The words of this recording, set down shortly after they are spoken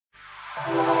Hello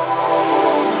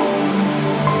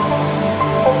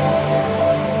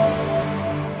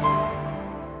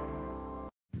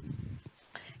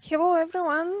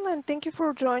everyone, and thank you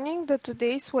for joining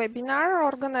today's webinar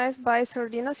organized by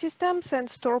Sardina Systems and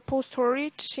StorPool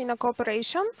Storage in a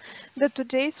cooperation.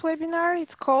 Today's webinar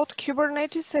is called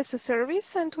Kubernetes as a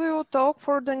Service, and we will talk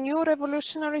for the new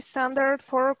revolutionary standard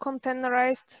for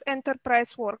containerized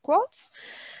enterprise workloads.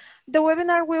 The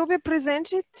webinar will be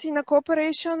presented in a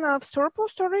cooperation of StorPool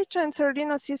Storage and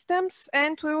Sardina Systems,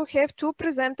 and we will have two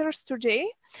presenters today.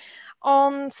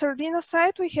 On Sardina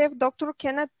side, we have Dr.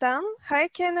 Kenneth Tan. Hi,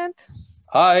 Kenneth.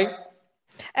 Hi.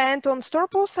 And on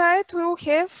StorPool side, we will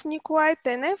have Nikolai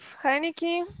Tenev. Hi,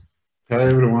 Niki. Hi,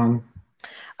 everyone.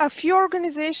 A few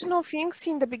organizational things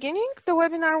in the beginning. The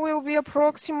webinar will be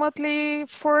approximately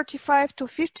 45 to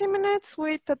 50 minutes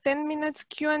with a 10 minutes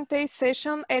Q&A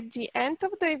session at the end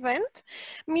of the event.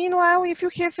 Meanwhile, if you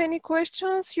have any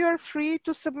questions, you are free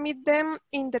to submit them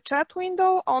in the chat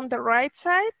window on the right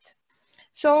side.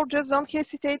 So just don't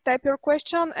hesitate, type your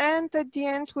question, and at the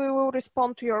end we will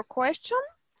respond to your question.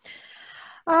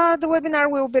 The webinar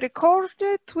will be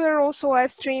recorded. We're also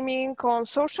live streaming on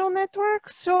social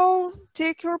networks, so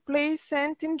take your place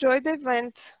and enjoy the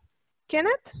event.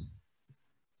 Kenneth?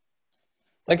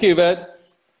 Thank you, Yvette.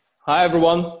 Hi,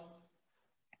 everyone.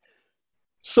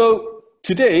 So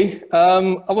today,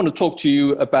 I want to talk to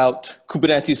you about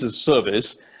Kubernetes as a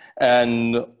service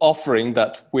and offering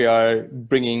that we are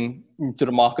bringing to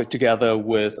the market together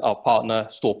with our partner,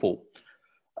 StorPool.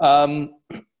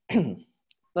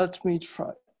 Let me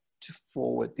try to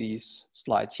forward these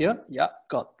slides here. Yeah,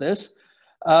 got this.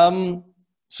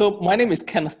 So my name is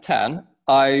Kenneth Tan.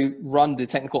 I run the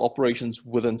technical operations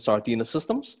within Sardina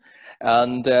Systems.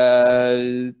 And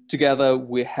together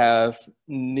we have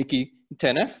Niki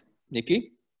Tenev.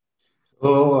 Niki?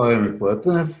 Hello, I'm Nikolai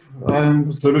Tenev.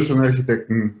 I'm solution architect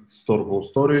in StorPool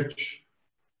Storage.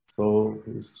 So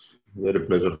it's a very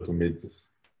pleasure to meet us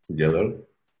together.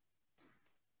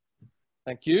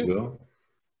 Thank you. Yeah.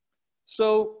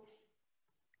 So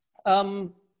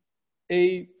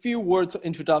a few words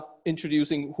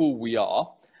introducing who we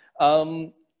are.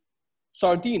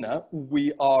 Sardina,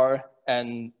 we are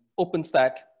an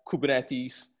OpenStack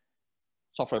Kubernetes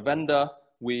software vendor.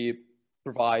 We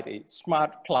provide a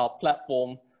smart cloud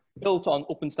platform built on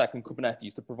OpenStack and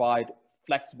Kubernetes to provide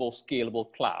flexible,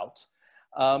 scalable clouds.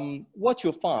 What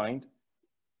you'll find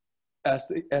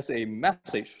as a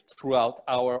message throughout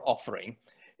our offering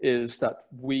is that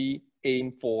we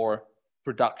aim for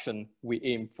production, we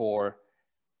aim for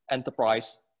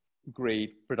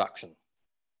enterprise-grade production.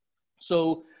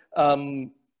 So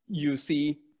you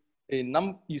see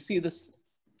this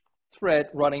thread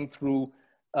running through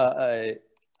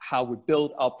how we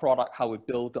build our product, how we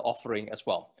build the offering as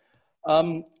well.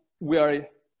 We are a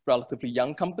relatively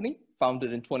young company,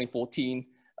 founded in 2014.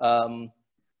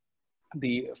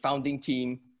 The founding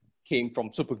team came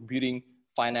from supercomputing,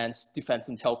 finance, defense,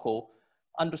 and telco,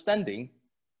 understanding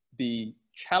the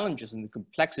challenges and the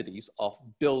complexities of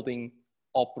building,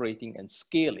 operating, and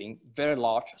scaling very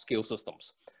large scale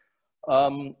systems.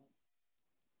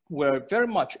 We're very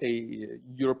much a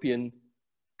European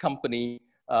company.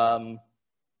 While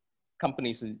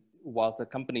the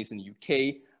companies in the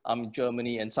UK,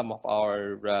 Germany, and some of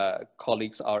our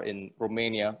colleagues are in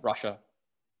Romania, Russia,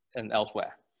 and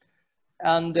elsewhere.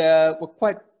 And we're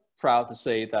quite proud to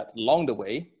say that along the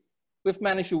way, we've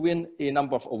managed to win a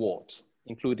number of awards,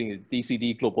 including the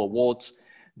DCD Global Awards,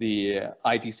 the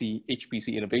IDC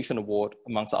HPC Innovation Award,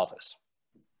 amongst others.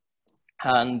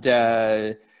 And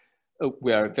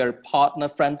we're a very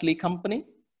partner-friendly company.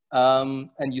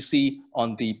 And you see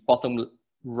on the bottom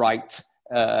right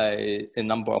a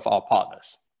number of our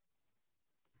partners.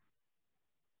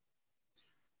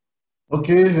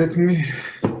 Okay,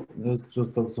 let's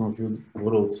just talk some few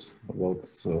words about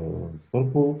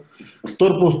StorPool.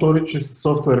 StorPool Storage is a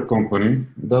software company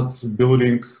that's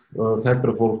building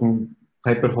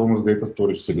high-performance data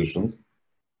storage solutions.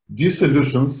 These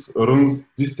solutions run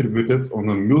distributed on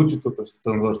a multitude of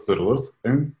standard servers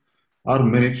and are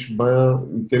managed by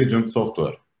intelligent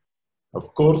software.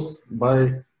 Of course,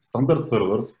 by standard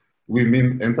servers, we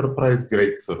mean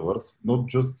enterprise-grade servers, not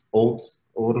just old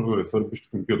or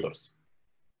refurbished computers.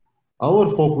 Our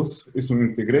focus is on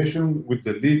integration with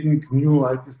the leading new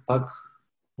IT stack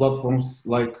platforms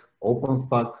like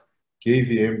OpenStack,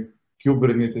 KVM,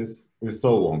 Kubernetes, and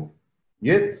so on.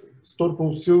 Yet,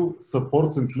 StorPool still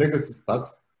supports legacy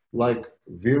stacks like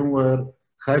VMware,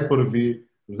 Hyper-V,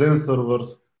 Zen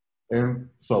servers, and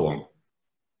so on.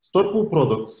 StorPool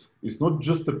products is not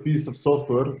just a piece of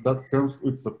software that comes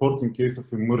with support in case of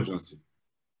emergency.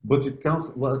 but it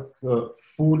comes like a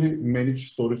fully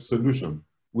managed storage solution,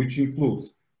 which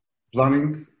includes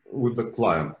planning with the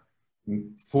client,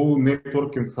 full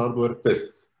network and hardware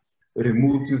tests,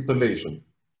 remote installation,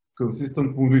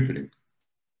 consistent monitoring,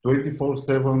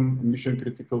 24/7 mission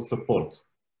critical support,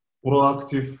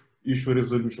 proactive issue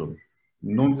resolution,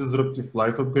 non-disruptive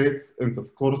life upgrades, and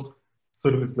of course,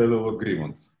 service level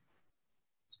agreements.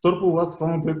 StorPool was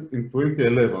founded in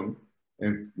 2011,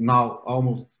 and now,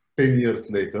 almost 10 years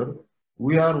later,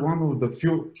 we are one of the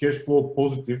few cash flow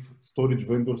positive storage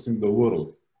vendors in the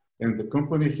world, and the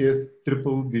company has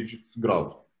triple-digit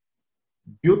growth.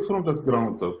 Built from the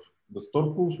ground up, the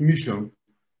StorPool's mission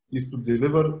is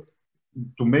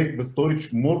to make the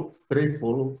storage more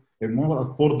straightforward and more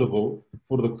affordable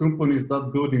for the companies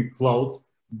that build in clouds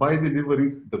by delivering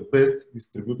the best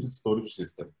distributed storage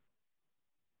system.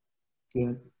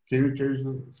 Can you change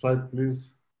the slide,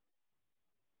 please?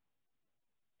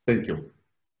 Thank you.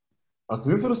 As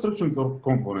an infrastructure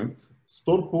component,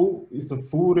 StorPool is a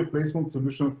full replacement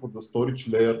solution for the storage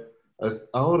layer, as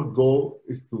our goal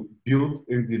is to build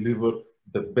and deliver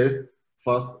the best,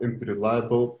 fast, and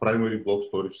reliable primary block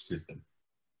storage system.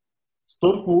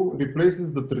 StorPool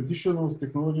replaces the traditional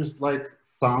technologies like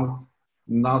SANs,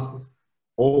 NAS,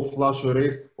 all-flash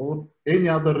arrays, or any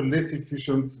other less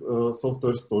efficient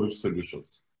software storage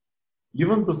solutions.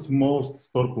 Even the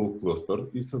smallest StorPool cluster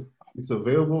is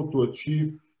available to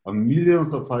achieve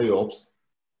millions of IOPS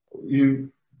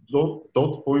in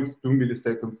 0.2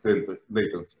 milliseconds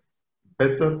latency,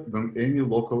 better than any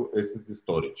local SSD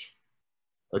storage.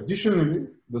 Additionally,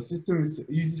 the system is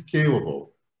easily scalable.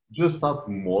 Just add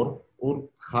more or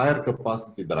higher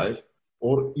capacity drive,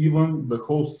 or even the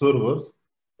whole servers,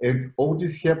 and all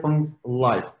this happens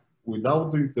live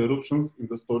without the interruptions in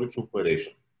the storage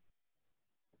operation.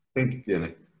 Thank you,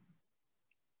 Kenneth.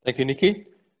 Thank you, Nikki.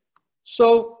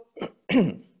 So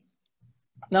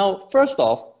now, first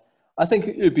off, I think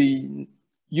it would be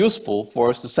useful for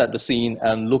us to set the scene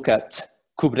and look at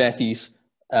Kubernetes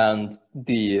and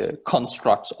the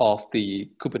constructs of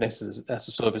the Kubernetes as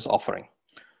a service offering.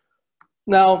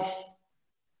 Now,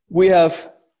 we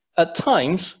have at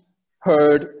times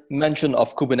heard mention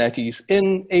of Kubernetes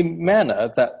in a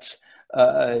manner that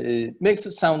makes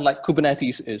it sound like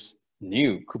Kubernetes is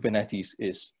new. Kubernetes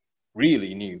is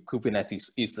really new.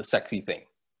 Kubernetes is the sexy thing.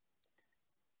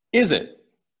 Is it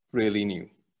really new?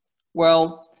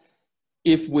 Well,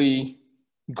 if we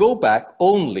go back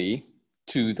only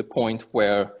to the point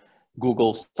where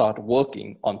Google started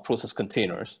working on process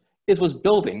containers, it was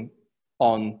building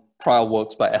on prior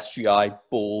works by SGI,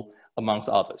 Bull, amongst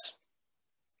others.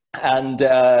 And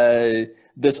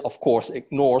this, of course,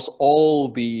 ignores all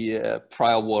the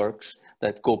prior works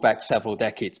that go back several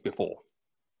decades before.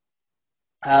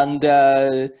 And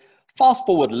fast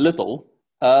forward a little,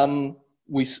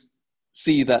 we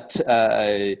see that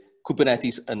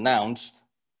Kubernetes announced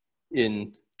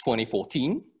in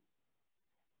 2014.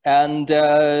 And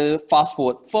fast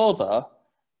forward further,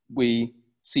 we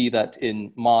see that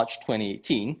in March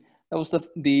 2018, that was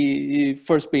the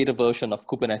first beta version of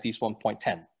Kubernetes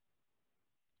 1.10.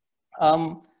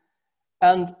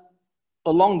 And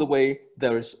along the way,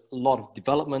 there is a lot of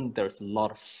development, there's a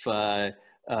lot of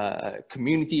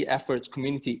community efforts,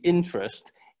 community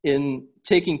interest in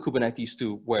taking Kubernetes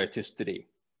to where it is today.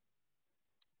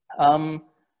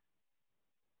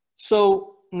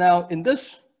 So now in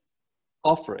this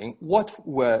offering, what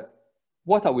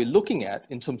are we looking at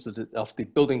in terms of the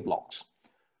building blocks?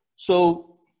 So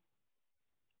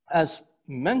as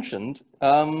mentioned,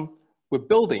 we're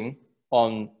building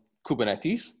on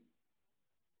Kubernetes,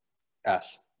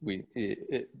 as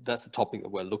that's the topic that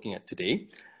we're looking at today.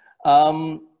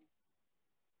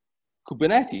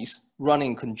 Kubernetes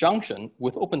running in conjunction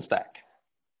with OpenStack.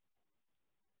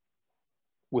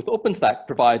 With OpenStack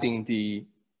providing the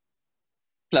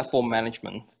platform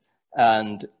management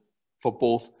and for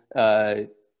both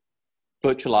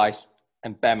virtualized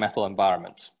and bare metal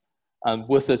environments. And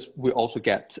with this, we also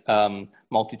get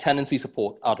multi-tenancy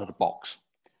support out of the box.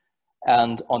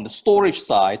 And on the storage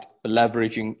side, we're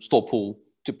leveraging StorPool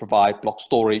to provide block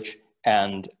storage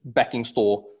and backing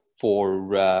store for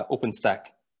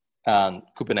OpenStack and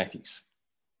Kubernetes.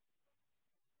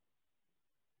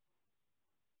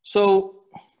 So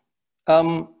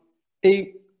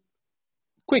a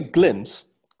quick glimpse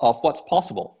of what's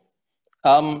possible.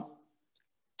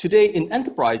 Today in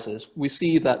enterprises, we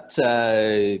see that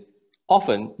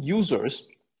often users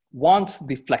want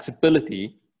the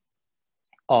flexibility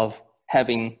of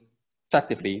having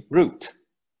effectively root.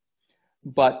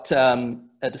 But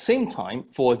at the same time,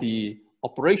 for the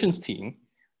operations team,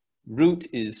 root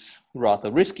is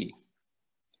rather risky.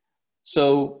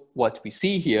 So what we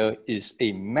see here is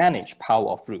a managed power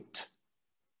of root.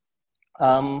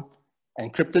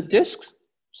 Encrypted disks,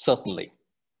 certainly.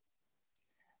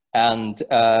 And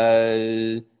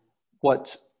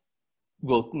what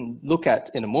we'll look at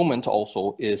in a moment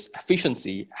also is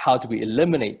efficiency. How do we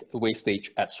eliminate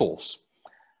wastage at source?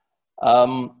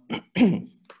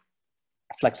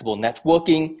 Flexible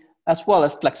networking, as well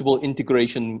as flexible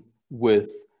integration with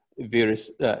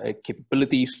various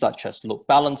capabilities such as load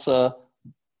balancer,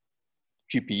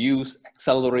 GPUs,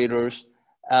 accelerators,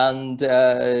 and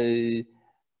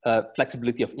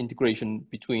flexibility of integration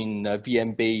between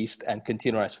VM-based and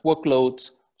containerized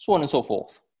workloads, so on and so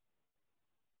forth.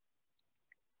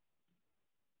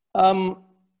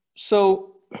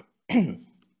 So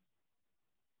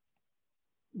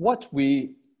what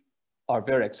we are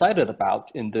very excited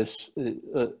about in this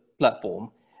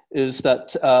platform is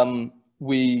that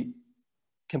we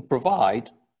can provide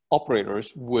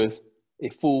operators with a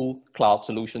full cloud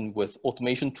solution with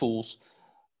automation tools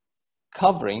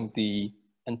covering the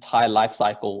entire life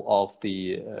cycle of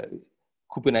the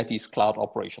Kubernetes cloud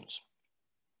operations,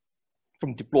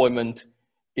 from deployment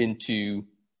into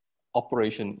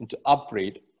operation into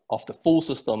upgrade of the full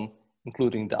system,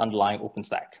 including the underlying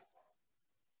OpenStack.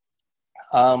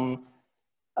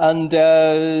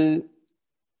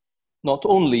 Not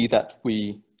only that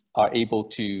we are able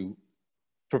to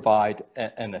provide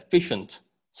an efficient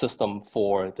system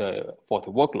for the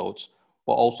workloads,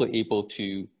 we're also able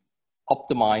to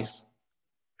optimize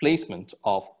placement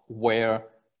of where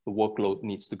the workload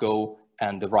needs to go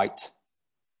and the right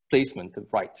placement, the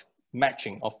right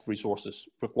matching of the resources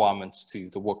requirements to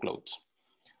the workloads.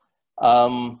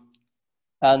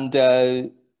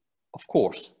 Of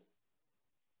course,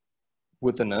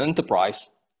 within an enterprise,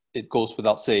 it goes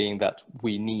without saying that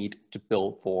we need to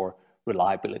build for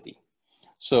reliability.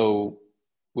 So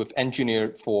we've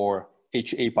engineered for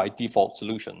HA by default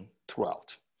solution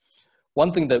throughout.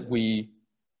 One thing that we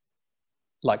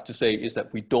like to say is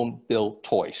that we don't build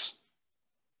toys.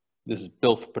 This is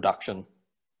built for production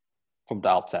from the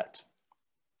outset.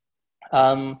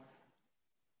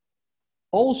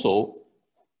 Also,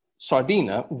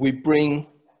 Sardina, we bring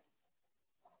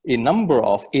a number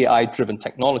of AI-driven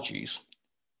technologies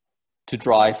to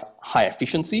drive high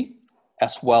efficiency,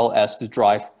 as well as to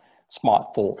drive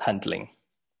smart fault handling.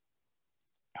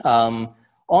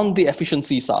 On the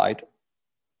efficiency side,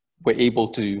 we're able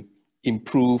to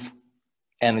improve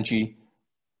energy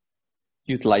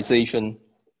utilization,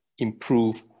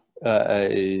 improve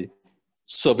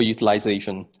server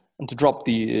utilization, and to drop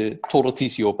the total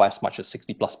TCO by as much as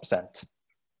 60+%.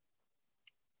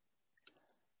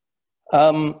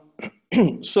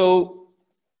 So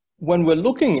when we're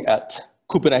looking at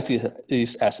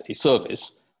Kubernetes as a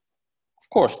service, of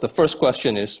course, the first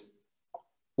question is,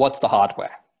 what's the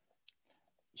hardware?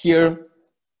 Here,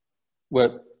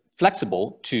 we're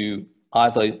flexible to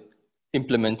either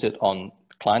implement it on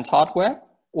client hardware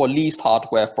or leased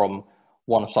hardware from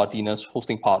one of Sardina's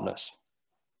hosting partners.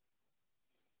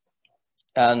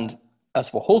 And as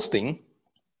for hosting,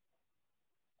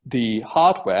 the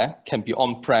hardware can be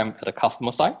on-prem at a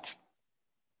customer site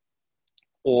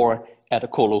or at a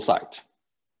colo site.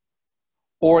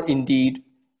 Or indeed,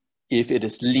 if it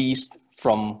is leased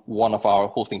from one of our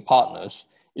hosting partners,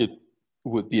 it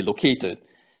would be located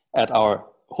at our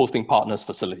hosting partner's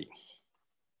facility.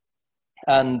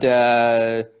 And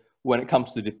when it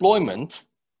comes to deployment,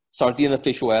 Sardina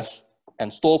FishOS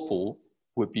and StorPool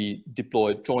would be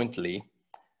deployed jointly.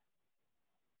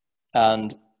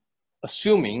 And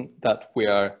assuming that we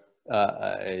are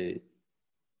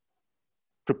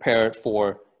prepared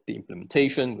for the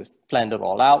implementation, we've planned it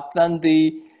all out, then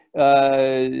the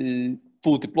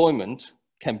full deployment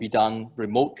can be done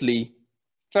remotely,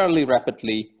 fairly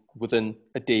rapidly, within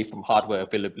a day from hardware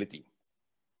availability.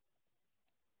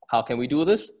 How can we do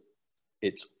this?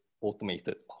 It's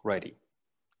automated already,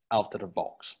 out of the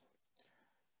box.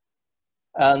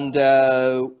 And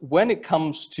when it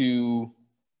comes to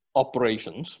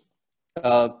operations,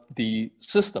 the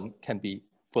system can be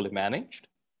fully managed,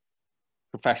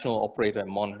 professional operated and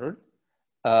monitored,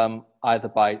 either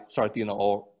by Sardina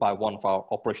or by one of our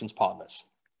operations partners.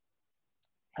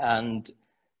 And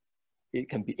it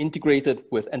can be integrated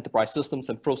with enterprise systems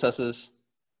and processes,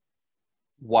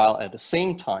 while at the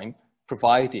same time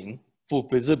providing full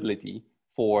visibility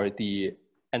for the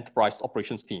enterprise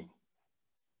operations team.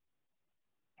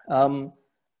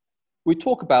 We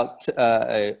talk about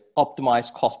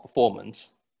optimized cost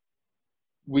performance.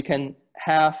 We can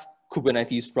have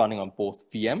Kubernetes running on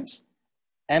both VMs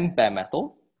and bare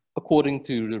metal according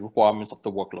to the requirements of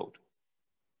the workload.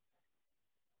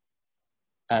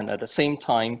 And at the same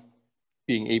time,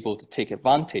 being able to take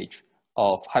advantage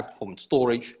of high-performance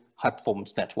storage,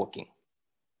 high-performance networking.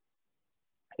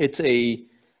 It's a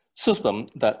system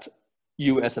that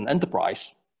you as an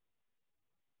enterprise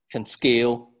can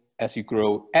scale as you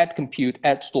grow, add compute,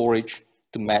 add storage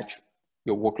to match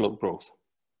your workload growth.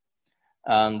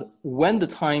 And when the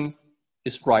time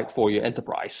is right for your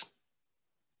enterprise,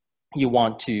 you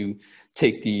want to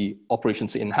take the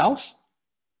operations in-house,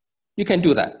 you can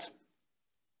do that.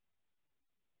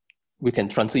 We can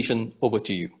transition over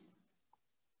to you.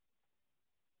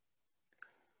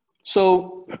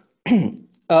 So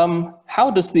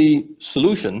how does the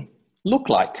solution look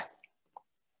like?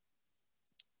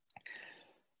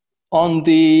 On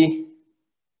the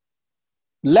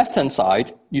left-hand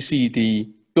side, you see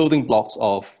the building blocks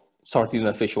of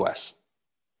Sardina FishOS.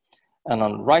 And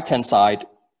on the right-hand side,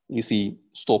 you see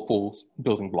StorPool's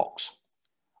building blocks.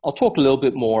 I'll talk a little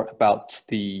bit more about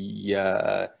the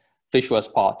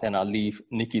FishOS part, and I'll leave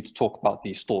Nikki to talk about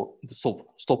the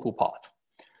StorPool part.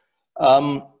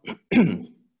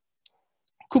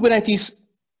 Kubernetes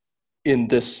in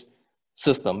this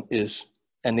system is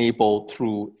enabled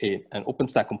through an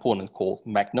OpenStack component called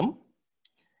Magnum.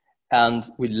 And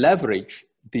we leverage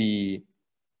the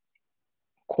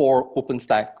core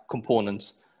OpenStack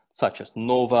components such as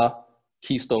Nova,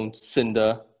 Keystone,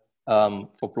 Cinder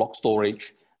for block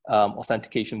storage,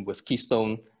 authentication with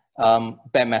Keystone,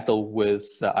 bare metal with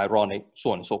Ironic,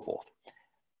 so on and so forth.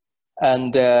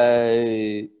 And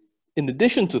in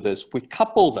addition to this, we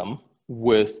couple them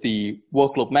with the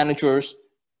workload managers,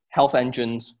 health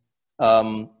engines,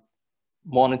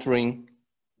 monitoring,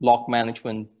 log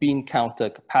management, bean counter,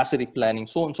 capacity planning,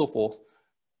 so on and so forth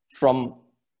from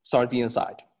Sardina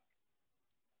side.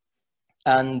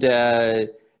 And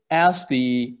as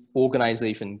the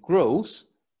organization grows,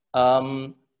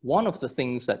 one of the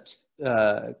things that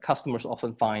customers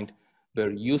often find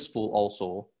very useful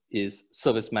also is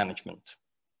service management.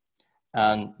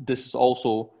 And this is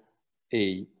also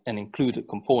an included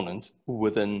component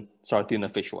within Sardina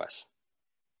FishOS.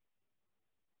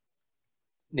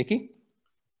 Nikki?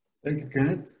 Thank you,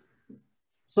 Kenneth.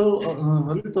 So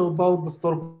a little about the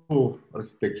StorPool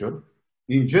architecture.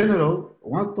 In general,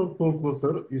 one StorPool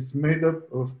cluster is made up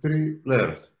of 3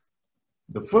 layers.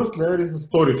 The first layer is the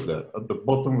storage layer at the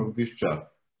bottom of this chart.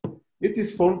 It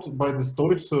is formed by the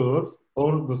storage servers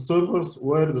or the servers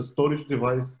where the storage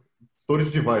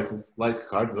devices like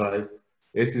hard drives,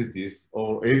 SSDs,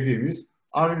 or NVMEs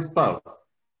are installed.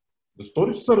 The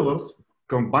storage servers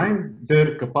combine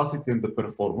their capacity and the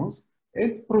performance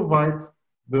and provide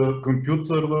the compute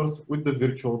servers with the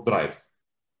virtual drives.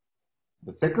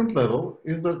 The second level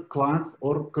is the clients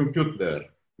or compute layer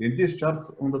in these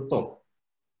charts on the top.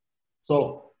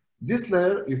 So this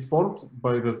layer is formed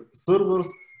by the servers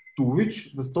to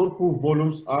which the StorPool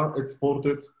volumes are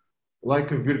exported like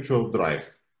virtual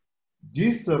drives.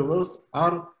 These servers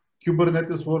are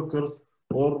Kubernetes workers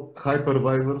or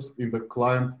hypervisors in the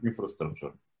client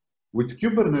infrastructure. With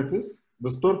Kubernetes,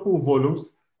 the StorPool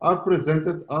volumes are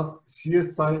presented as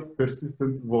CSI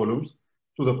persistent volumes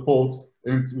to the pods,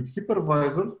 and with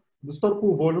hypervisor, the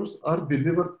StorPool volumes are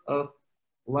delivered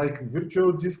like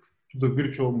virtual disks to the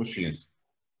virtual machines.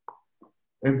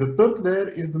 And the third layer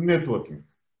is the networking.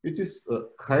 It is a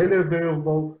highly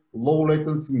available, low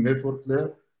latency network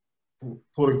layer,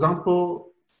 for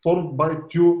example, formed by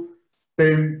 2,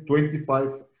 10,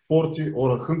 25, 40, or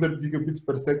 100 gigabits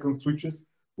per second switches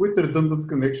with redundant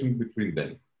connection between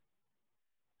them.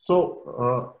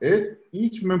 So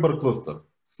each member cluster,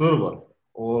 server,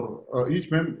 or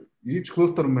each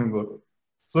cluster member,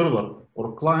 server,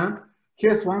 or client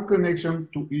has one connection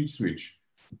to each switch.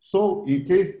 So in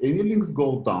case any links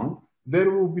go down,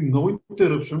 there will be no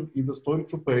interruption in the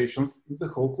storage operations in the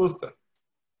whole cluster.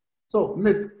 So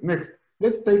next,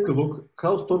 let's take a look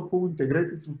how StorPool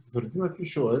integrates with Sardina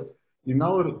FishOS in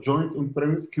our joint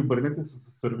on-premise Kubernetes as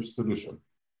a service solution.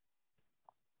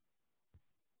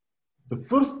 The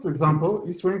first example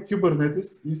is when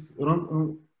Kubernetes is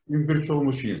run in virtual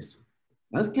machines.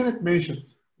 As Kenneth mentioned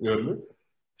earlier,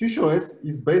 FishOS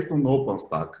is based on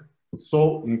OpenStack.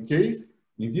 So in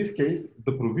this case,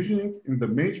 the provisioning and the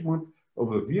management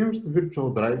of a VM's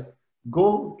virtual drives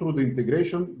go through the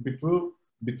integration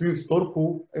between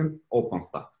StorPool and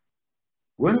OpenStack.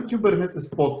 When a Kubernetes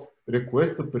pod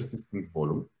requests a persistent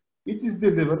volume, it is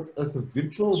delivered as a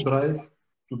virtual drive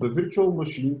to the virtual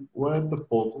machine where the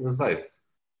pod resides.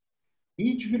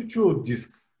 Each virtual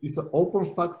disk is an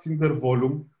OpenStack Cinder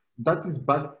volume that is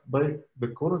backed by the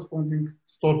corresponding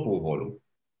StorPool volume.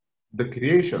 The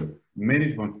creation,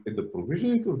 management, and the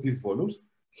provisioning of these volumes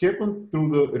happen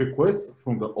through the requests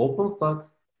from the OpenStack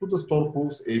to the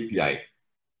StorPool's API.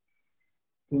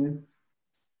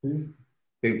 Please,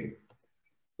 thank you.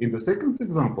 In the second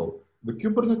example, the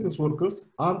Kubernetes workers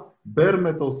are bare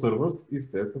metal servers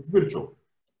instead of virtual.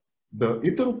 The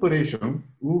interoperation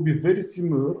will be very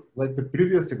similar like the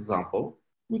previous example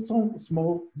with some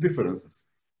small differences.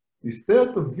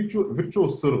 Instead of virtual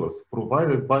servers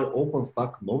provided by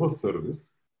OpenStack Nova Service,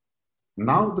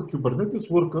 now the Kubernetes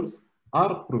workers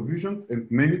are provisioned and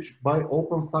managed by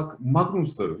OpenStack Magnum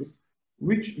Service,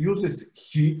 which uses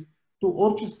heat to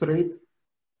orchestrate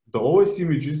the OS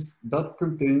images that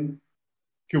contain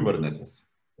Kubernetes.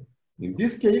 In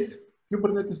this case,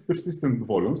 Kubernetes persistent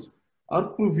volumes are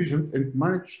provisioned and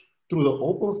managed through the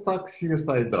OpenStack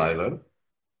CSI driver,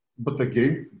 but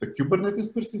again, the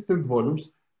Kubernetes persistent volumes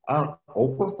are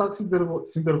OpenStack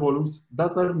Cinder volumes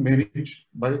that are managed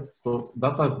by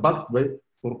that are backed by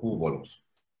StorPool volumes.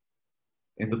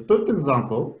 And the third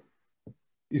example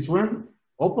is when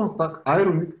OpenStack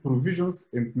Ironic provisions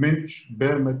and manage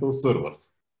bare metal servers.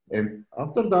 And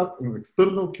after that, an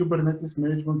external Kubernetes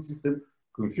management system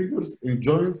configures and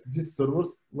joins these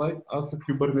servers like as a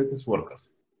Kubernetes workers.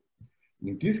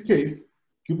 In this case,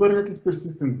 Kubernetes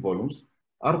persistent volumes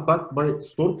are backed by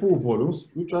StorPool volumes,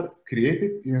 which are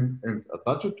created and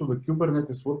attached to the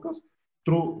Kubernetes workers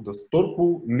through the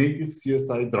StorPool native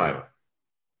CSI driver.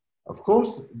 Of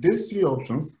course, these three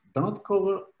options do not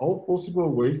cover all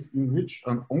possible ways in which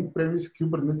an on-premise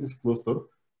Kubernetes cluster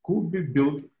could be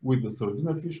built with the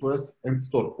Sardina Fish OS and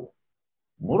StorPool.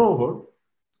 Moreover,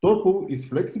 StorPool is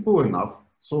flexible enough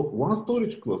so one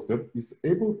storage cluster is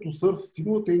able to serve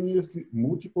simultaneously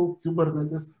multiple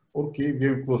Kubernetes or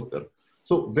KVM cluster.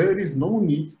 So there is no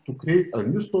need to create a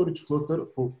new storage cluster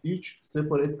for each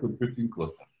separate computing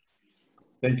cluster.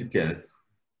 Thank you, Kenneth.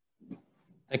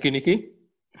 Thank you, Nikki.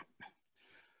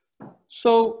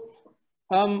 So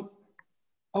I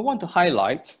want to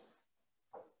highlight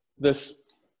this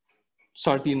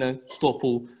Sardina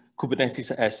StorPool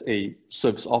Kubernetes as a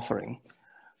service offering.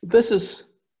 This is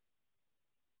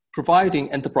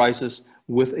providing enterprises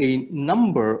with a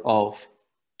number of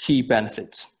key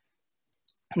benefits.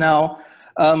 Now,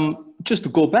 just to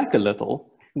go back a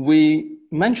little, we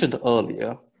mentioned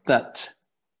earlier that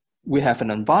we have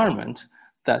an environment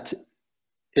that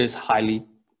is highly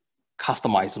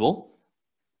customizable,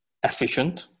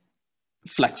 efficient,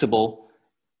 flexible,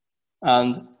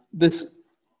 and this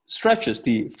stretches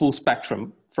the full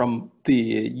spectrum from the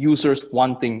users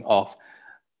wanting of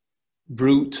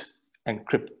root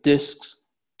encrypt disks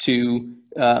to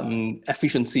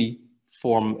efficiency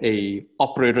from a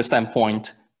operator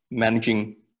standpoint,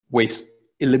 managing and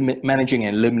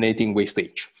eliminating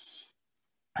wastage,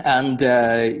 and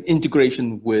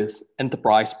integration with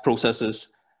enterprise processes,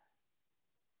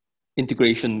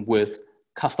 integration with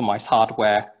customized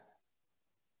hardware,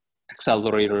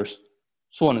 accelerators,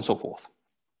 so on and so forth.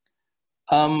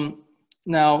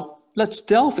 Now, let's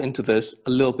delve into this a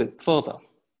little bit further.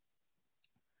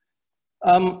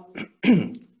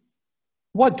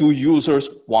 What do users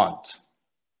want?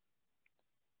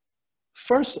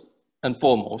 First and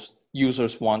foremost,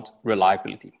 users want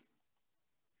reliability.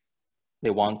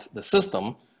 They want the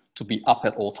system to be up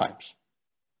at all times.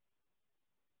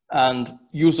 And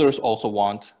users also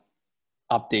want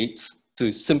updates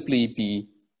to simply be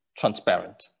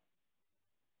transparent.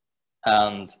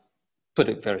 And put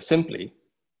it very simply,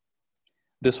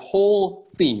 this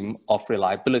whole theme of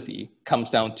reliability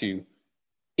comes down to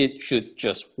it should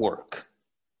just work.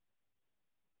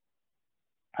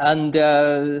 And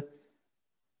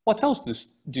what else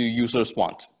do users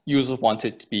want? Users want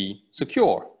it to be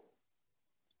secure.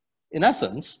 In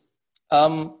essence,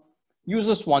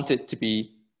 users want it to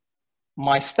be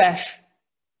my stash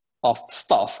of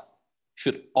stuff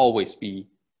should always be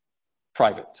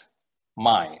private,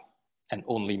 mine, and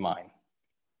only mine.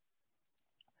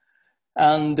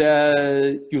 And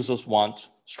users want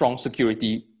strong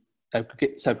security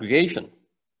segregation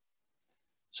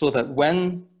so that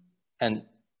when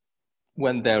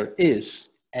there is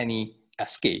any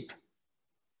escape,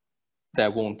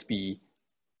 there won't be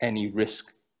any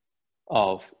risk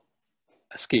of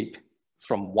escape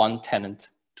from one tenant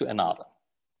to another.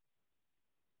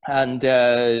 And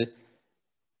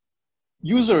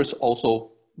users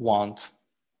also want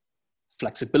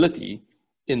flexibility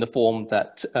in the form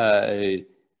that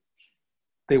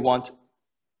they want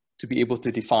to be able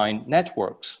to define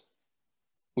networks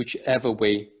whichever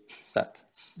way that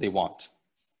they want.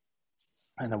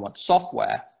 And they want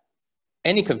software,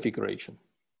 any configuration.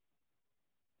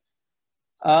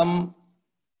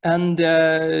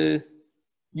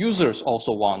 Users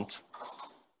also want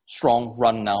strong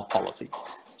run now policy.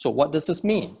 So what does this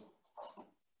mean?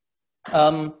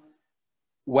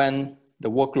 When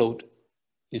the workload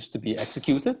is to be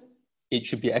executed, it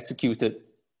should be executed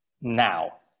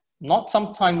now, not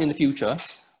sometime in the future,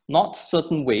 not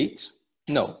certain weights,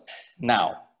 no,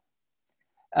 now.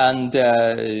 And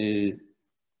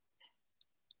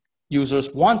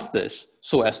users want this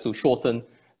so as to shorten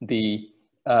the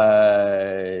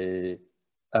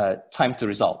time to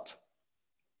result.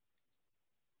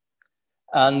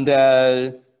 And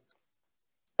at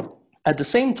the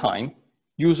same time,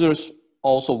 users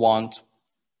also want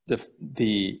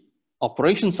the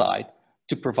operation side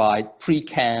to provide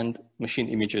pre-canned machine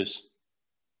images.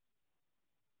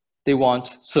 They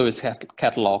want service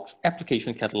catalogs,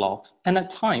 application catalogs, and at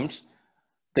times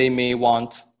they may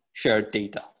want shared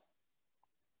data.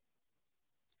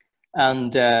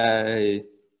 And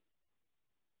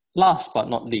last but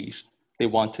not least, they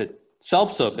wanted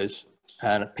self-service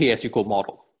and a pay-as-you-go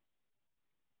model.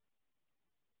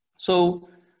 So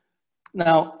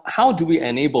now, how do we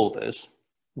enable this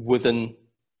within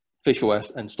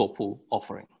FishOS and StorPool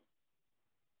offering?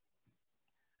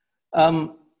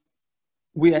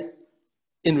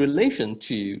 In relation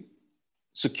to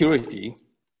security,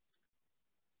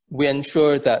 we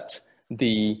ensure that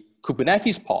the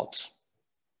Kubernetes pods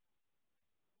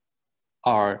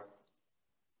are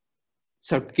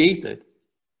segregated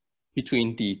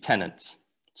between the tenants.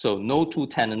 So no two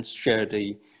tenants share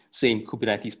the same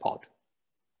Kubernetes pod,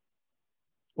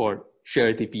 or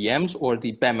share the VMs or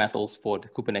the bare metals for the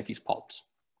Kubernetes pods.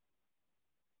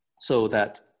 So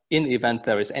that in the event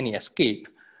there is any escape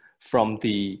from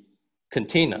the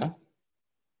container,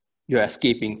 you're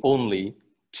escaping only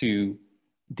to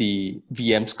the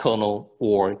VM's kernel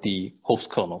or the host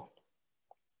kernel.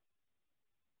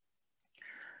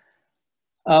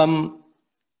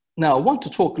 Now, I want to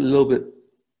talk a little bit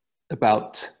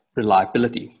about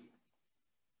reliability.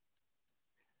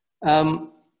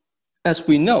 As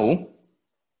we know,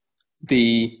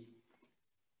 the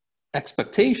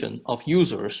expectation of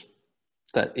users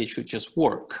that it should just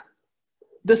work,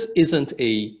 this isn't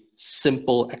a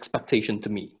simple expectation to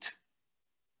meet.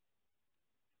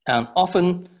 And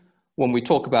often when we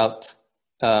talk about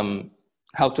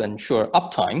how to ensure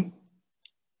uptime,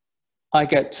 I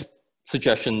get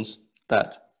suggestions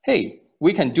that, hey,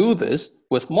 we can do this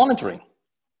with monitoring.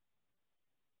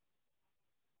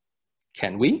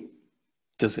 Can we?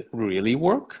 Does it really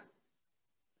work?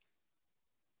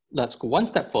 Let's go one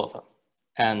step further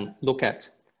and look at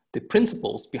the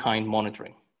principles behind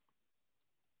monitoring.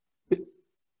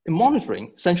 In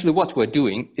monitoring, essentially what we're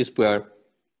doing is we're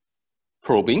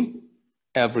probing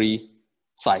every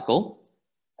cycle,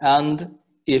 and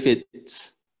if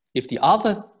the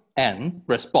other N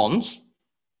responds,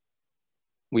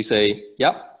 we say,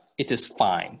 yep, it is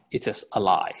fine, it is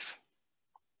alive.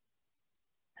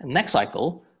 And next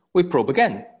cycle, we probe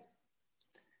again.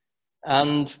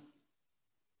 And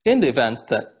in the event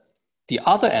that the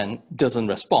other N doesn't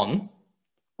respond,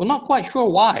 we're not quite sure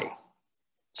why.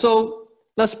 So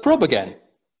let's probe again.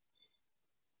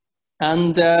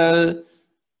 And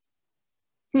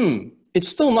it's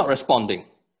still not responding.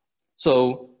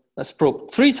 So let's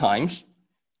probe 3 times.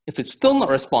 If it's still not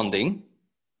responding,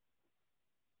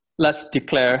 let's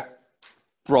declare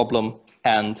problem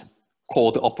and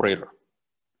call the operator.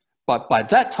 But by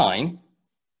that time,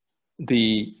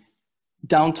 the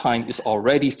downtime is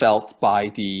already felt by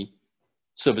the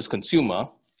service consumer,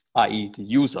 i.e. the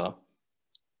user,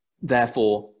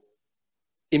 therefore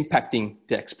impacting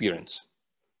the experience.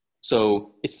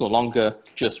 So it's no longer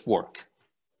just work.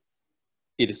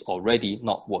 It is already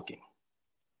not working.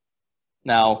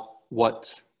 Now,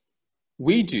 what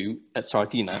we do at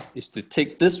Sardina is to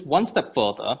take this one step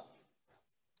further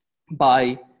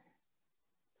by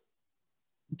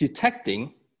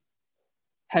detecting,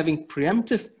 having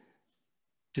preemptive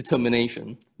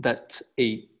determination that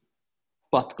a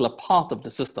particular part of the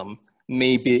system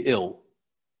may be ill.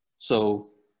 So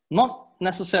not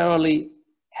necessarily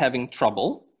having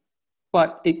trouble,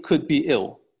 but it could be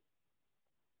ill.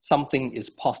 Something is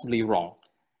possibly wrong,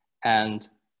 and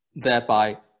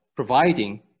thereby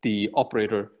providing the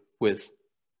operator with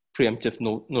preemptive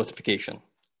notification.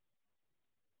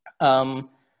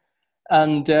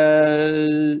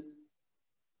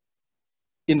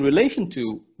 In relation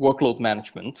to workload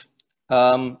management,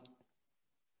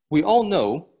 we all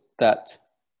know that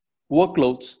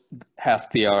workloads have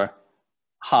their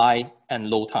high and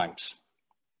low times.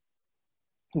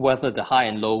 Whether the high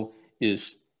and low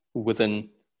is within a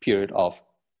period of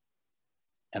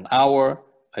an hour,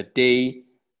 a day,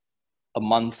 a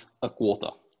month, a quarter.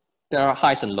 There are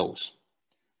highs and lows.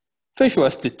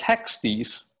 FishOS detects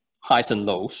these highs and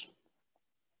lows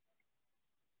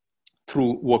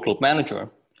through Workload Manager,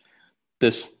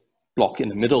 this block in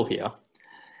the middle here.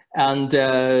 And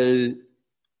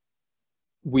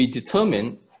we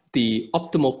determine the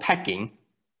optimal packing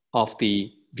of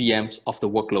the VMs of the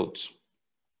workloads.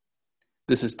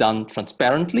 This is done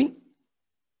transparently.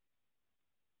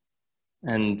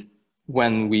 And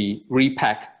when we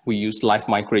repack, we use live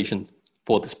migration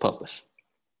for this purpose.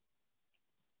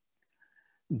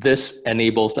 This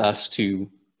enables us to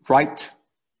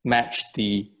match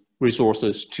the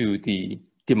resources to the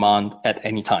demand at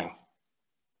any time.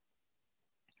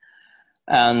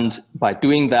 And by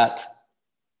doing that,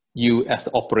 you as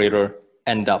the operator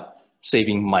end up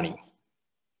saving money.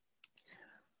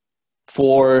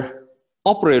 For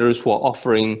operators who are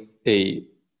offering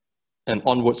an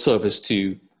onward service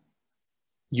to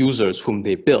users whom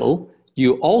they bill,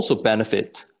 you also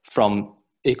benefit from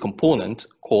a component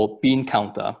called bean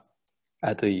counter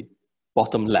at the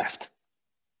bottom left.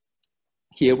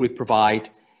 Here we provide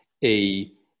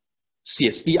a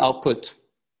CSV output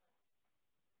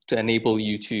to enable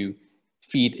you to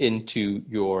feed into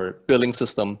your billing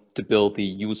system to bill the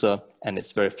user, and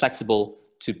it's very flexible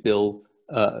to bill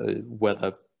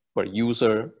whether per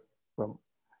user,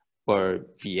 per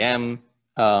VM,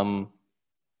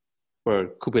 per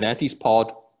Kubernetes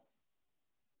pod,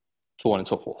 so on and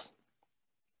so forth.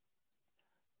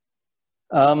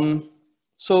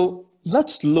 So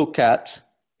let's look at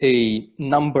a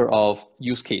number of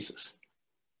use cases.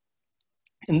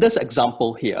 In this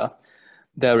example here,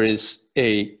 there is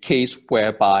a case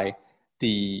whereby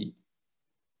the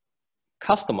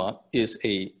customer is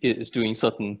doing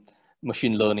certain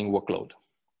machine learning workload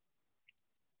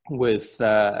with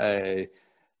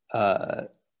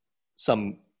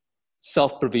some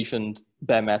self-provisioned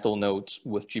bare metal nodes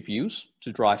with GPUs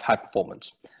to drive high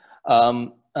performance.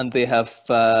 And they have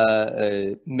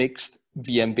mixed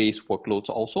VM-based workloads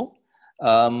also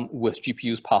with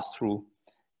GPUs passed through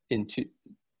into,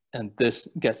 and this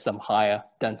gets them higher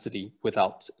density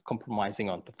without compromising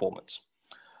on performance.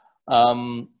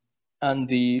 And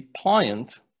the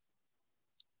client,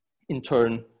 in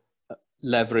turn,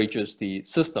 leverages the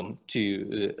system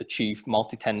to achieve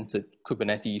multi-tenanted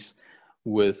Kubernetes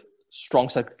with strong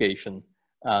segregation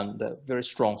and very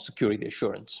strong security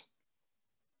assurance.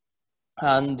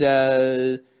 And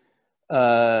the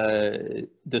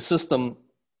system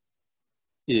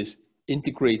is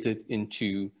integrated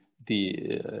into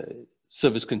the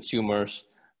service consumer's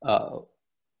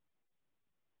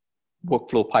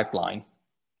workflow pipeline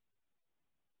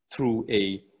through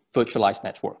a virtualized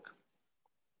network.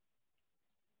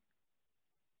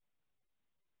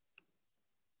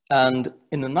 And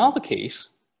in another case,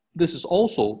 this is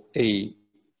also a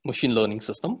machine learning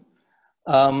system.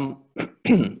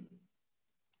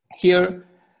 Here,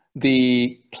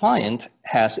 the client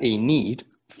has a need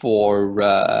for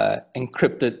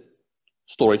encrypted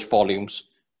storage volumes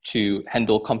to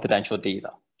handle confidential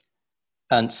data.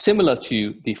 And similar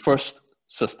to the first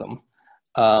system,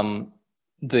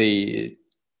 the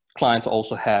client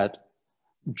also had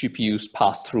GPUs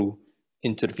passed through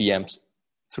into the VMs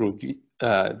through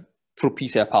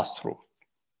PCI pass-through.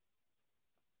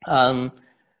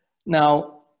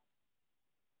 Now,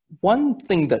 one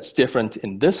thing that's different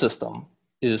in this system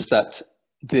is that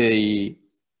the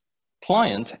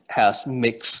client has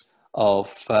mix of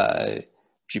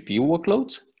GPU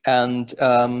workloads and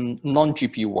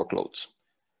non-GPU workloads.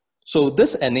 So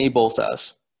this enables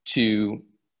us to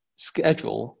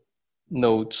schedule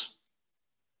nodes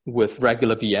with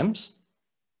regular VMs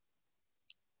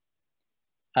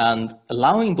and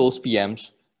allowing those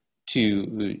VMs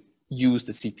to use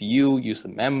the CPU, use the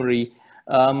memory,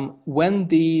 when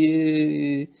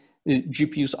the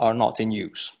GPUs are not in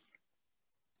use.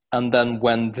 And then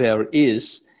when there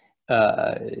is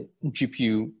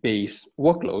GPU-based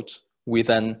workloads, we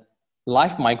then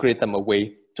live migrate them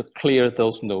away to clear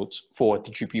those nodes for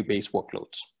the GPU-based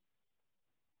workloads.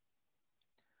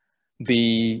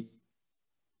 The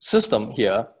system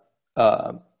here,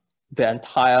 the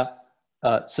entire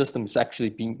system is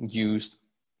actually being used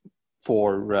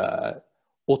for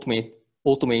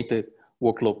automated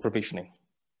workload provisioning.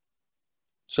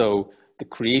 So the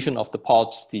creation of the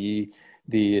pods, the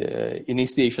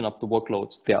initiation of the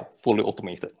workloads, they are fully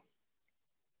automated.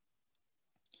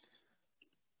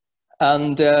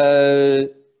 And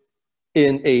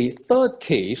in a third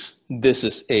case, this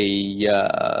is a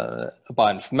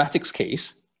bioinformatics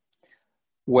case,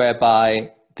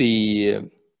 whereby the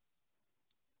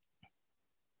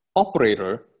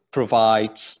operator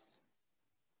provides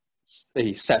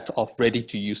a set of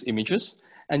ready-to-use images,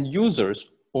 and users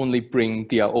only bring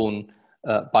their own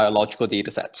biological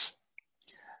data sets.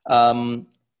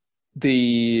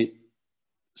 The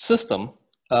system,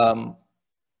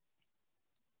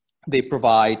 they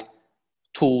provide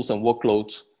tools and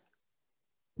workloads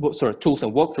tools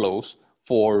and workflows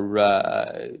for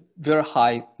very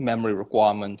high memory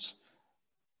requirements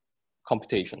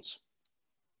computations,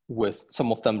 with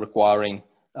some of them requiring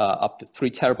up to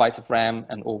 3 terabytes of RAM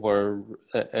and over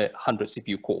 100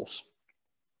 CPU cores.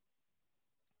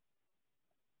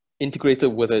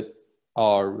 Integrated with it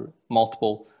are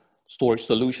multiple storage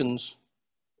solutions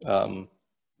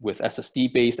with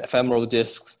SSD-based ephemeral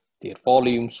disks, data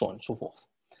volumes, so on and so forth.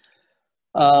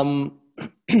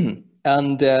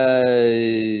 And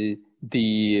the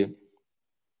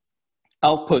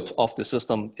output of the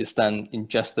system is then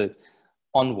ingested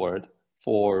onward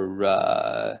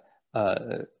for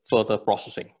further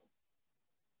processing.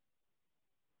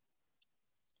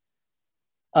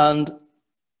 And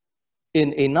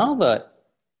in another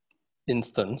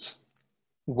instance,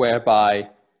 whereby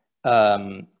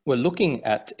we're looking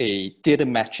at a data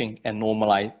matching and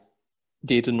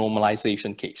data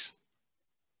normalization case.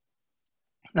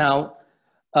 Now,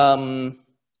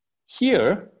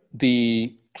 here,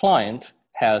 the client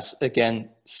has, again,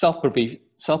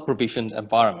 self-provisioned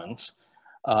environments.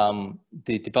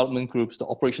 The development groups, the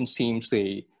operations teams,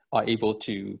 they are able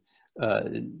to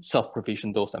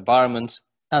self-provision those environments,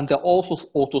 and they're also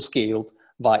auto-scaled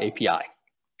via API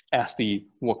as the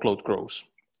workload grows.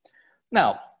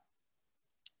 Now,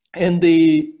 in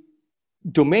the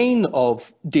domain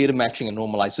of data matching and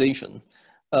normalization,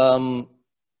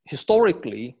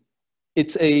 historically,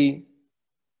 it's very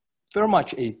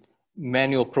much a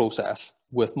manual process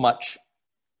with much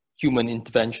human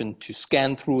intervention to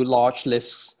scan through large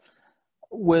lists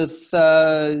with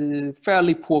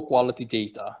fairly poor quality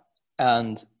data.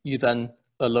 And you then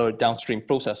alert downstream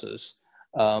processes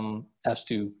as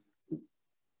to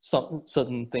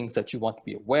certain things that you want to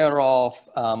be aware of.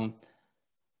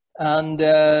 And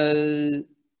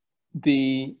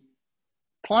the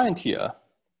client here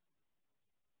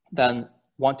then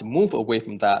want to move away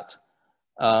from that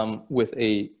with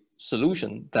a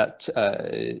solution that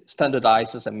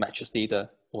standardizes and matches data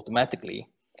automatically.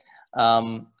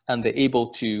 And they're able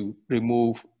to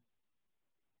remove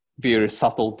various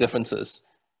subtle differences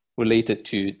related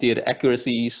to data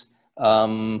accuracies,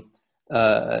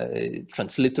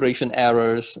 transliteration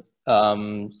errors,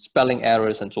 spelling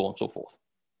errors, and so on and so forth.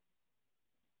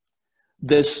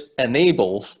 This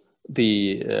enables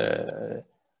the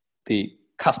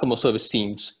customer service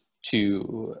teams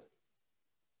to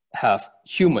have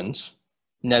humans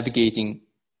navigating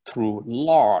through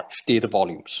large data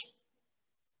volumes.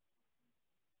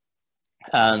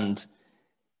 And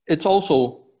it's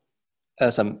also,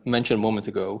 as I mentioned a moment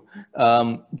ago,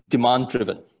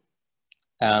 demand-driven.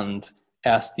 And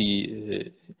as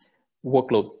the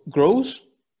workload grows,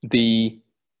 the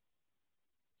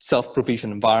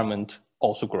self-provision environment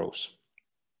also grows.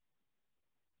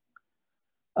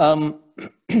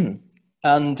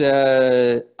 And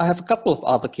I have a couple of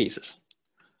other cases.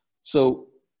 So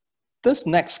this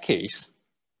next case,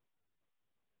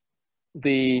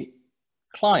 the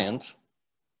client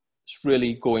is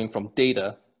really going from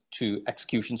data to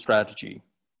execution strategy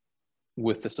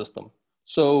with the system.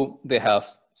 So they have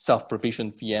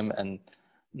self-provisioned VM and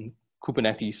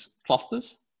Kubernetes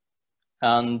clusters.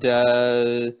 And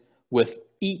with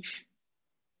each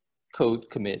code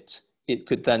commit, it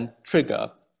could then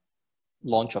trigger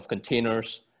launch of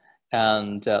containers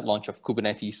and launch of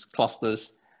Kubernetes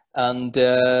clusters. And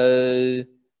this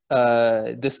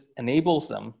enables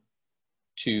them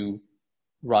to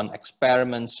run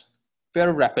experiments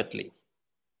very rapidly.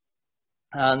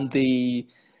 And the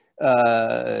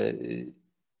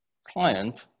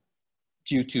client,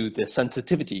 due to the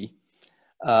sensitivity,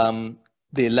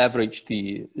 they leverage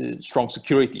the strong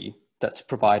security that's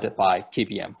provided by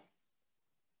KVM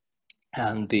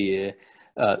and the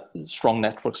strong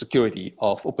network security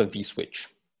of Open vSwitch.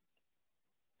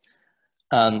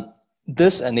 And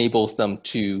this enables them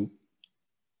to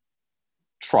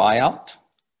try out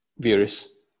various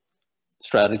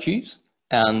strategies,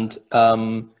 and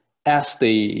as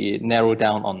they narrow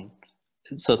down on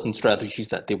certain strategies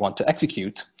that they want to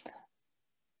execute,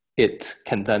 it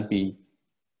can then be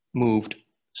moved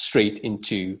straight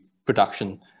into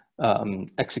production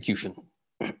execution.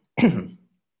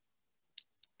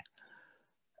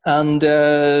 And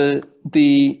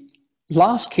the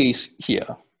last case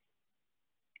here,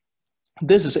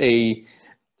 this is a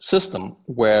system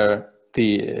where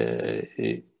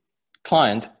the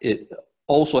client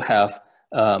also have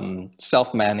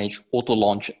self-managed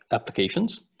auto-launch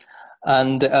applications.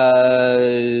 And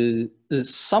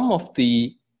some of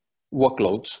the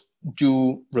workloads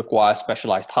do require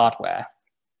specialized hardware.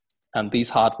 And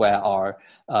these hardware are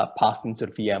passed into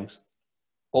the VMs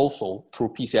also through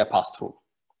PCI pass-through.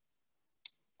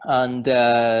 And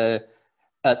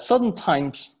at certain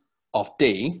times of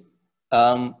day,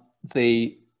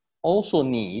 they also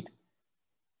need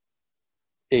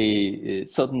a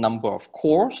certain number of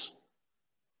cores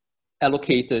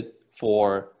allocated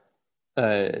for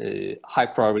high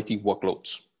priority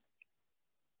workloads.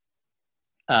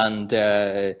 And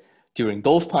during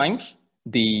those times,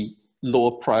 the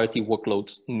lower priority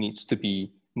workloads needs to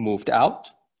be moved out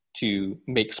to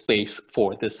make space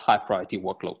for this high priority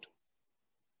workload.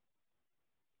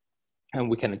 And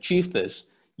we can achieve this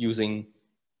using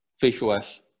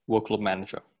FishOS Workload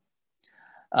Manager.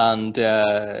 And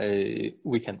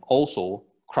we can also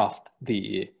craft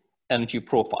the energy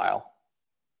profile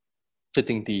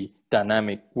fitting the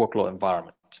dynamic workload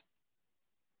environment.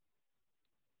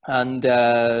 And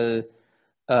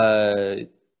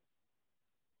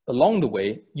along the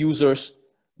way, users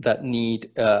that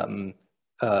need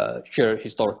share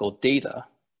historical data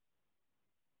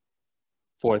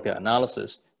for their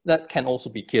analysis, that can also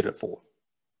be catered for.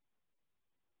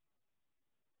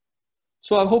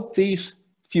 So I hope these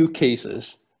few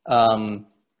cases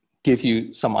give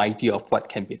you some idea of what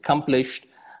can be accomplished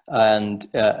and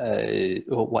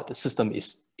what the system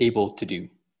is able to do.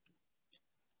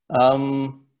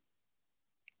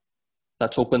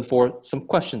 Let's open for some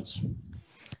questions.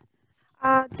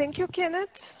 Thank you,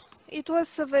 Kenneth. It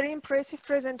was a very impressive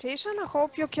presentation. I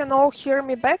hope you can all hear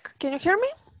me back. Can you hear me?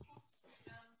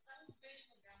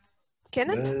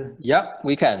 Kenneth? Yeah,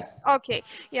 we can. Okay,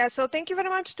 yeah, so thank you very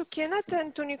much to Kenneth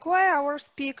and to Nikolai, our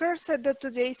speakers at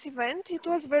today's event. It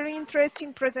was very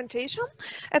interesting presentation.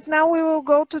 And now we will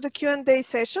go to the Q&A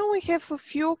session. We have a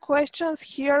few questions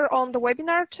here on the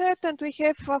webinar chat, and we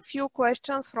have a few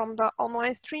questions from the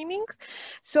online streaming.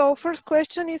 So first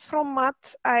question is from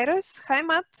Matt Iris. Hi,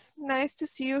 Matt. Nice to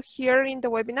see you here in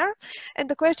the webinar. And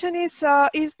the question is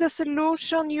the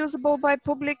solution usable by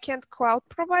public and cloud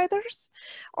providers,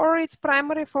 or it's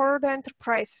primary for the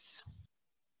enterprises?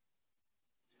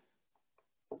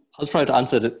 I'll try to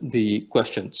answer the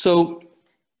question. So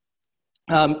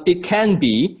it can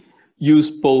be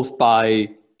used both by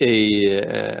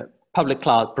a public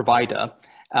cloud provider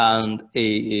and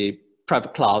a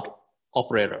private cloud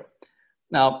operator.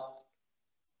 Now,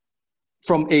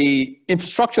 from an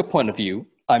infrastructure point of view,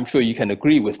 I'm sure you can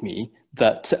agree with me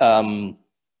that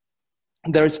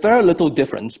there is very little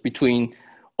difference between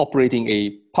operating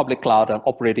a public cloud and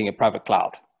operating a private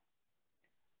cloud.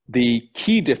 The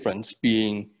key difference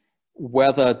being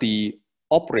whether the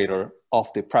operator of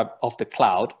the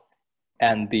cloud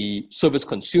and the service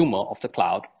consumer of the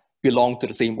cloud belong to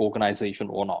the same organization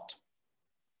or not.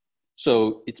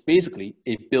 So it's basically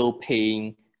a bill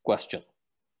paying question.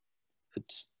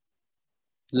 It's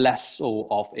less so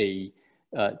of a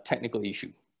technical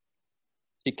issue.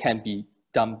 It can be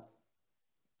done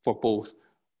for both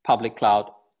public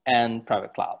cloud and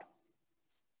private cloud.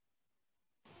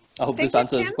 I hope this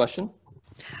answers the question.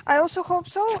 I also hope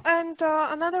so. And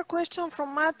another question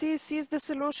from Matt is the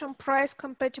solution price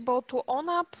compatible to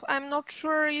ONAP? I'm not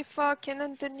sure if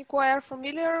Kenneth and Nikolai are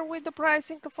familiar with the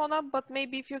pricing of ONAP, but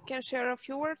maybe if you can share a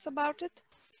few words about it.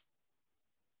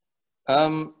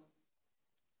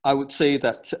 I would say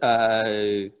that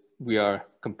we are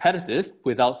competitive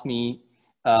without me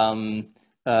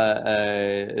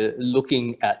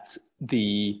looking at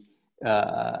the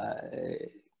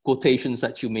quotations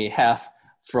that you may have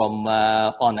from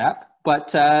ONAP,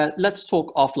 but let's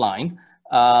talk offline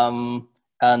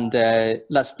and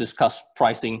let's discuss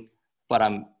pricing. But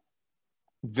I'm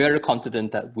very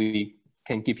confident that we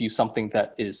can give you something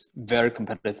that is very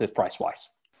competitive price-wise.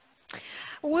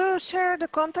 We'll share the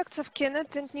contacts of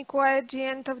Kenneth and Nikolai at the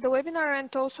end of the webinar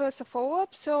and also as a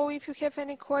follow-up. So if you have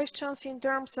any questions in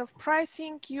terms of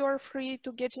pricing, you're free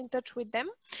to get in touch with them.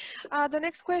 The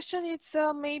next question is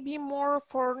maybe more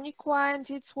for Nikolai, and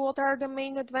it's what are the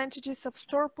main advantages of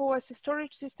StorPool as a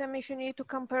storage system if you need to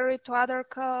compare it to other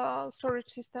storage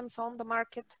systems on the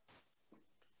market?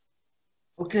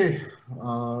 Okay.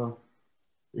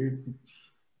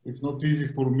 It's not easy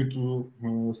for me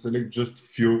to select just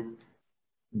few.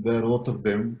 There are a lot of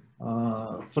them.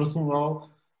 First of all,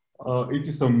 it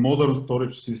is a modern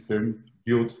storage system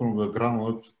built from the ground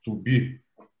up to be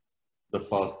the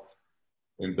fast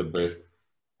and the best.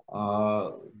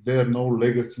 There are no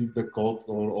legacy the code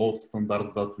or old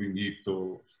standards that we need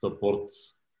to support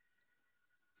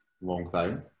long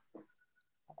time.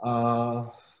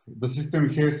 The system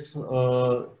has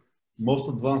most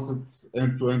advanced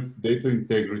end-to-end data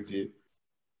integrity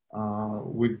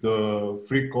with the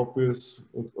free copies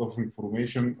of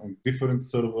information on different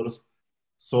servers.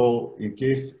 So in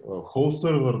case a whole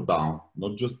server down,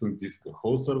 not just on disk, a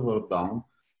whole server down,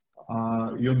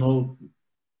 you know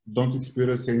don't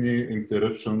experience any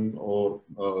interruption or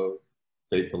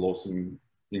data loss in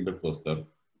the cluster.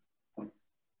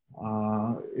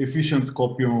 Efficient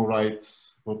copy on write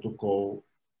protocol,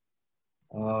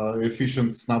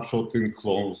 efficient snapshotting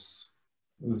clones,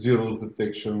 zero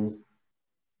detection,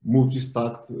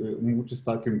 multi-stack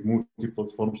and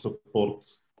multi-platform support,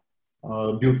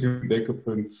 built-in backup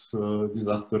and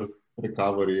disaster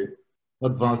recovery,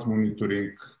 advanced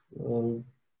monitoring.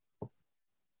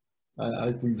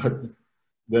 I think that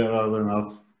there are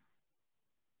enough.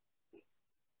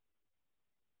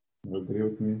 You agree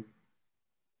with me?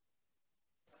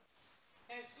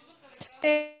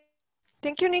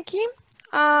 Thank you, Nikki.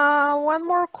 One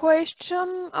more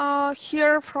question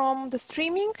here from the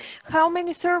streaming. How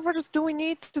many servers do we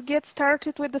need to get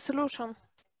started with the solution?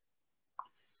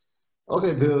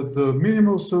 Okay, the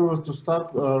minimum servers to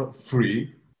start are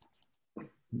 3.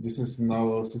 This is in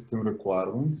our system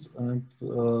requirements, and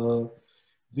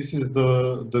this is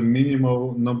the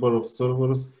minimal number of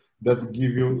servers that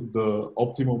give you the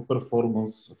optimal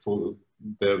performance for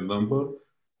their number,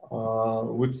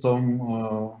 with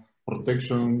some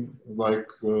protection like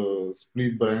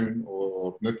split brain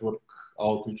or network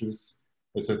outages,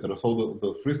 etc. So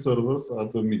the 3 servers are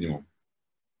the minimum.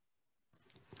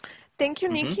 Thank you,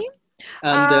 Nikki.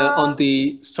 And on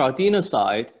the Sardina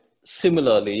side,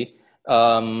 similarly,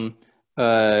 the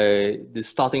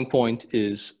starting point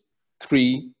is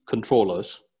 3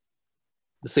 controllers,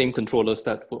 the same controllers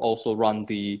that will also run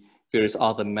the various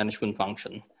other management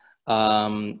function.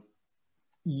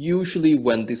 Usually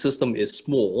when the system is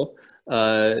small,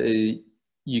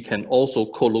 you can also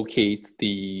co-locate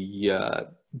the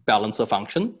balancer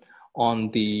function on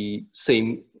the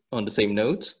same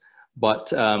nodes.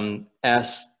 But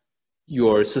as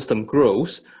your system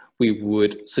grows, we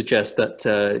would suggest that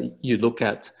you look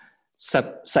at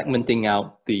segmenting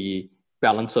out the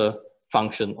balancer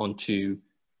function onto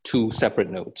 2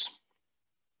 separate nodes.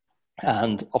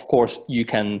 And of course, you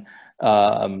can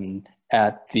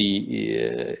add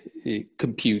the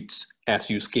computes as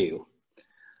you scale.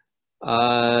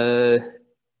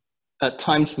 At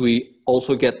times, we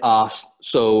also get asked,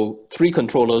 so 3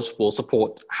 controllers will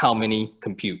support how many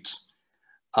computes?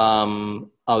 I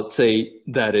would say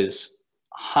that is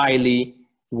highly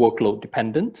workload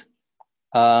dependent.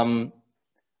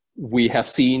 We have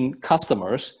seen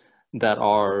customers that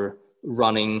are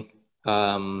running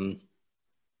 3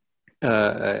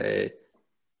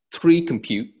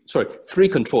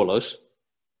 controllers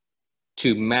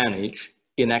to manage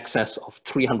in excess of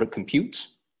 300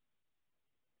 computes.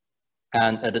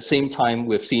 And at the same time,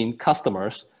 we've seen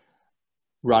customers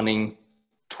running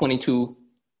 22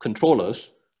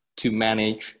 controllers to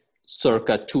manage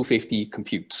circa 250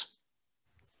 computes.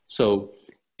 So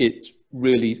it's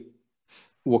really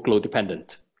workload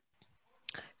dependent.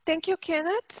 Thank you,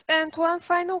 Kenneth. And one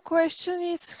final question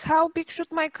is, how big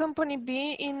should my company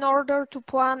be in order to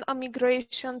plan a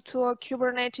migration to a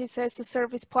Kubernetes as a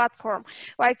service platform?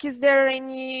 Like, is there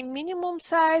any minimum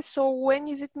size? So when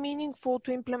is it meaningful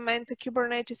to implement a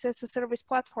Kubernetes as a service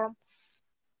platform?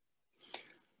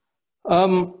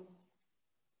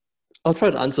 I'll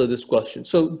try to answer this question.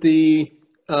 So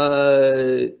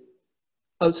I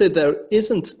would say there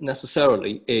isn't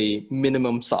necessarily a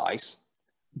minimum size,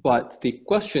 but the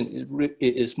question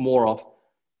is more of,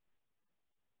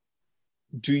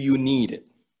 do you need it?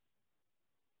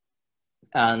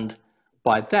 And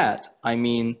by that, I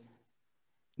mean,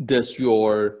 does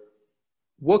your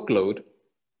workload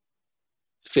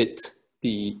fit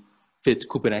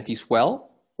Kubernetes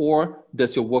well, or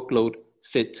does your workload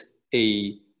fit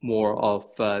a more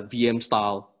of VM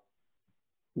style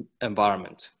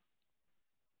environment?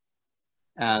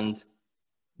 And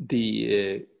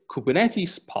the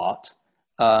Kubernetes part,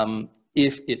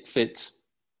 if it fits,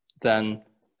 then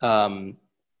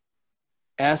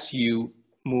as you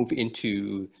move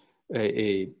into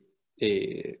a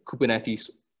Kubernetes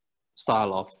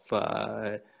style of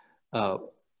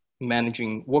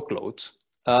managing workloads,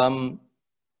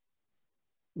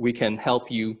 we can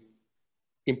help you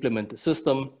implement the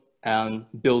system and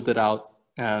build it out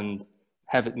and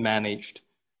have it managed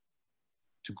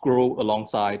to grow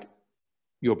alongside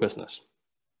your business.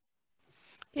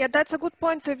 Yeah, that's a good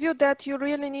point of view, that you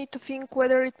really need to think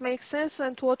whether it makes sense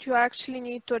and what you actually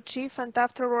need to achieve, and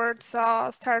afterwards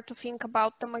start to think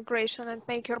about the migration and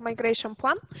make your migration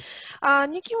plan.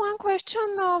 Nikki, one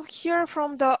question here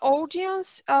from the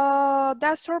audience.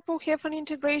 Does StorPool have an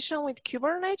integration with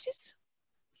Kubernetes?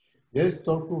 Yes,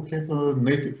 StorPool have a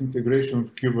native integration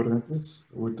with Kubernetes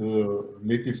with a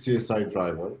native CSI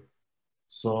driver.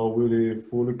 So we're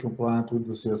fully compliant with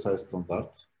the CSI standard.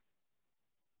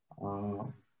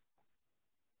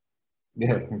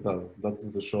 Yeah, that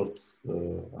is the short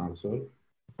answer.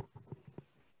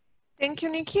 Thank you,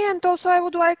 Nikki. And also I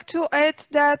would like to add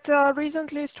that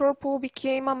recently StorPool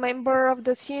became a member of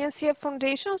the CNCF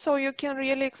Foundation, so you can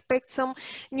really expect some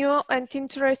new and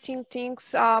interesting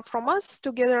things from us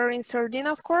together in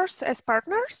Sardina, of course, as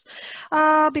partners.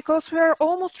 Because we are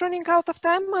almost running out of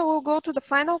time, I will go to the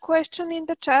final question in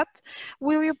the chat.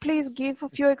 Will you please give a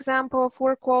few examples of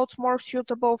workloads more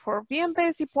suitable for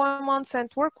VM-based deployments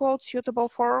and workloads suitable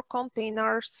for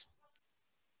containers?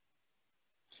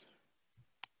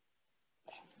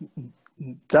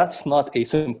 That's not a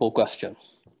simple question.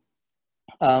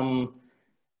 I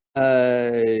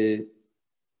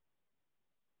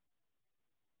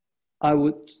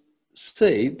would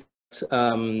say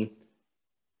that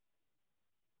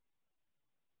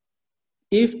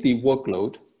if the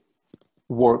workload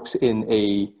works in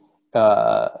a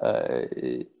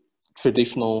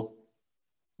traditional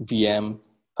VM,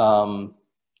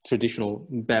 traditional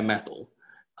bare metal,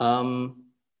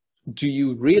 do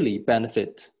you really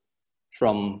benefit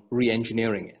from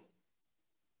re-engineering it?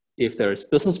 If there is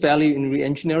business value in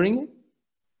re-engineering it,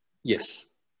 yes,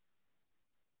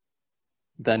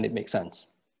 then it makes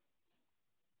sense.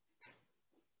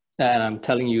 And I'm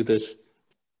telling you this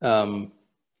from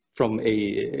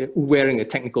wearing a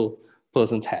technical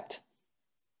person's hat.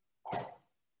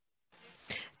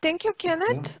 Thank you,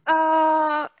 Kenneth.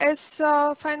 As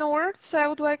final words, I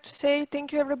would like to say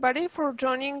thank you, everybody, for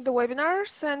joining the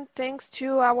webinars, and thanks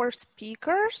to our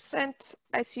speakers. And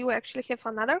I see we actually have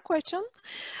another question.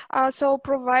 So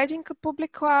providing a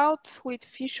public cloud with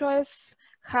FishOS,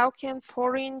 how can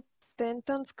foreign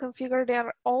tenants configure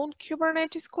their own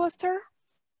Kubernetes cluster?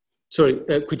 Sorry,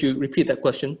 could you repeat that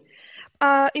question?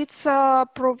 It's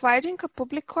providing a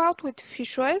public cloud with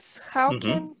FishOS. How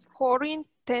can foreign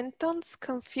tenants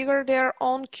configure their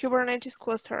own Kubernetes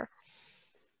cluster?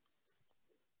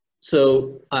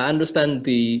 So I understand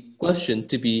the question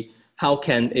to be, how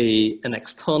can an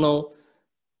external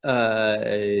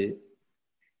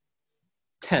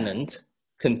tenant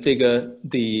configure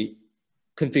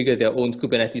their own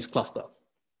Kubernetes cluster?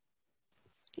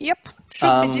 Yep,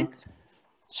 should be.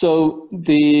 So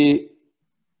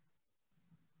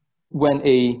when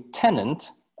a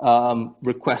tenant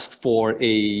requests for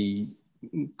a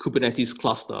Kubernetes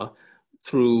cluster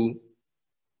through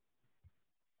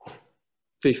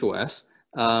FishOS,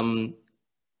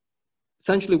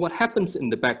 essentially what happens in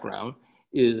the background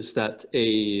is that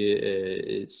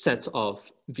a set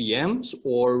of VMs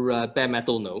or bare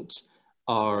metal nodes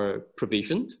are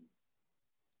provisioned,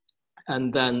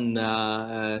 and then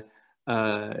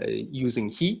using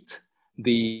heat,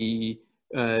 the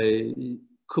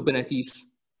Kubernetes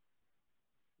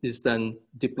is then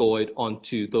deployed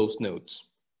onto those nodes.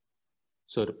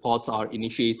 So the pods are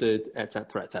initiated,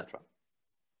 etc., etc.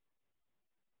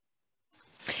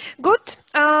 Good.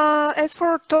 As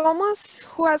for Thomas,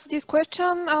 who asked this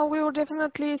question, we will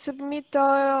definitely submit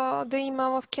the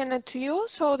email of Kenneth to you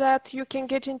so that you can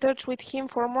get in touch with him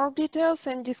for more details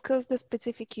and discuss the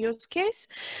specific use case.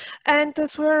 And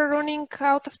as we're running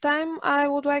out of time, I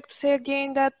would like to say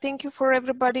again that thank you for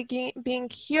everybody being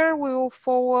here. We will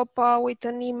follow up with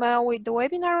an email with the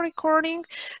webinar recording.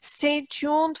 Stay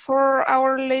tuned for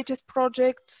our latest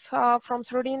projects from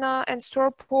Sardina and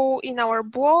StorPool in our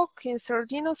blog, in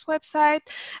Sardina's website,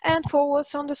 and follow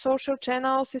us on the social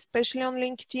channels, especially on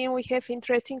LinkedIn. We have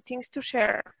interesting things to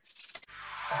share.